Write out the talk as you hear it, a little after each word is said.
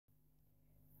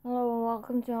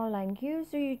welcome to Online Queues,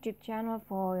 the YouTube channel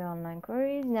for your online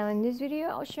queries. Now in this video,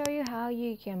 I'll show you how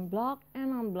you can block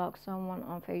and unblock someone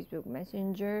on Facebook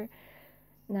Messenger.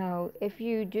 Now, if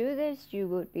you do this, you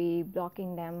would be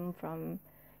blocking them from,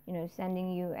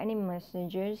 sending you any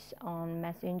messages on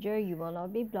Messenger. You will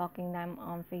not be blocking them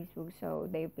on Facebook, so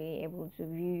they'll be able to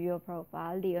view your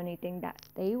profile. The only thing that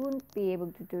they wouldn't be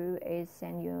able to do is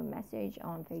send you a message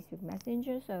on Facebook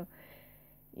Messenger. So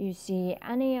you see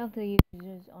any of the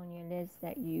users on your list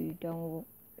that you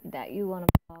want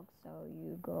to block, so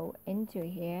you go into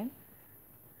here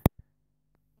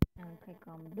and click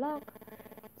on block.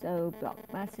 So block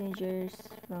messengers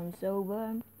from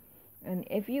server, and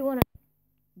if you want to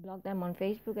block them on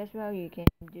Facebook as well, you can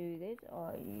do this,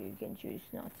 or you can choose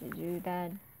not to do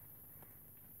that.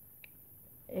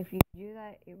 If you do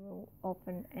that, it will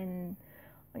open in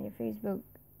on your Facebook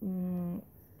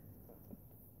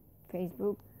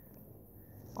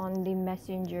on the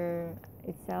Messenger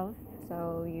itself,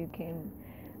 so you can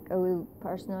go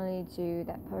personally to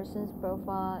that person's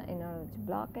profile in order to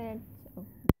block it. So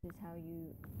this is how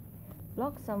you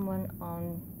block someone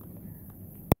on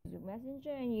Facebook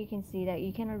Messenger, and you can see that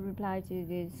you cannot reply to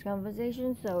this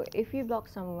conversation. So if you block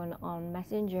someone on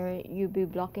Messenger, you'll be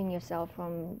blocking yourself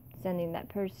from sending that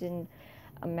person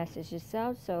a message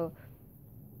yourself. So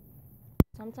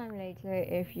sometime later,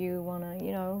 if you want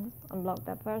to unblock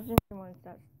that person, you want to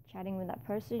start chatting with that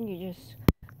person, you just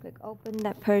click open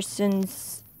that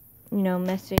person's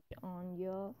message on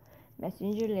your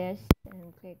Messenger list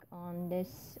and click on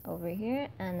this over here,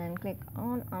 and then click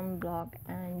on unblock,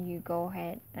 and you go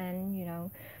ahead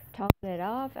and toggle it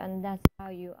off, and that's how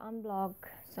you unblock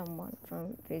someone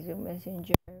from Facebook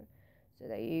Messenger, so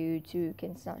that you two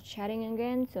can start chatting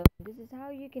again. So this is how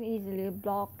you can easily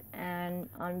block and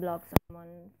unblock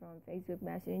someone from Facebook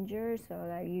Messenger, so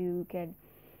that you can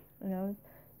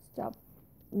stop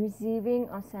receiving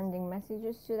or sending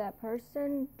messages to that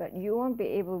person, but you won't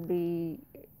be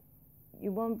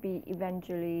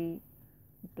eventually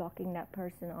blocking that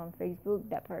person on Facebook.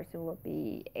 That person will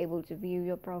be able to view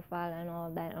your profile and all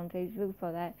that on Facebook.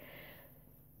 For that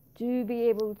to be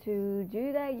able to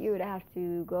do that, you would have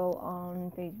to go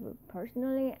on Facebook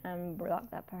personally and block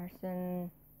that person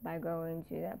by going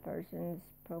to that person's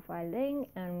profile link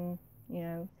and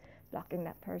blocking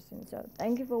that person. So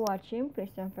thank you for watching.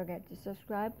 Please don't forget to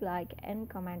subscribe, like, and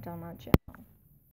comment on our channel.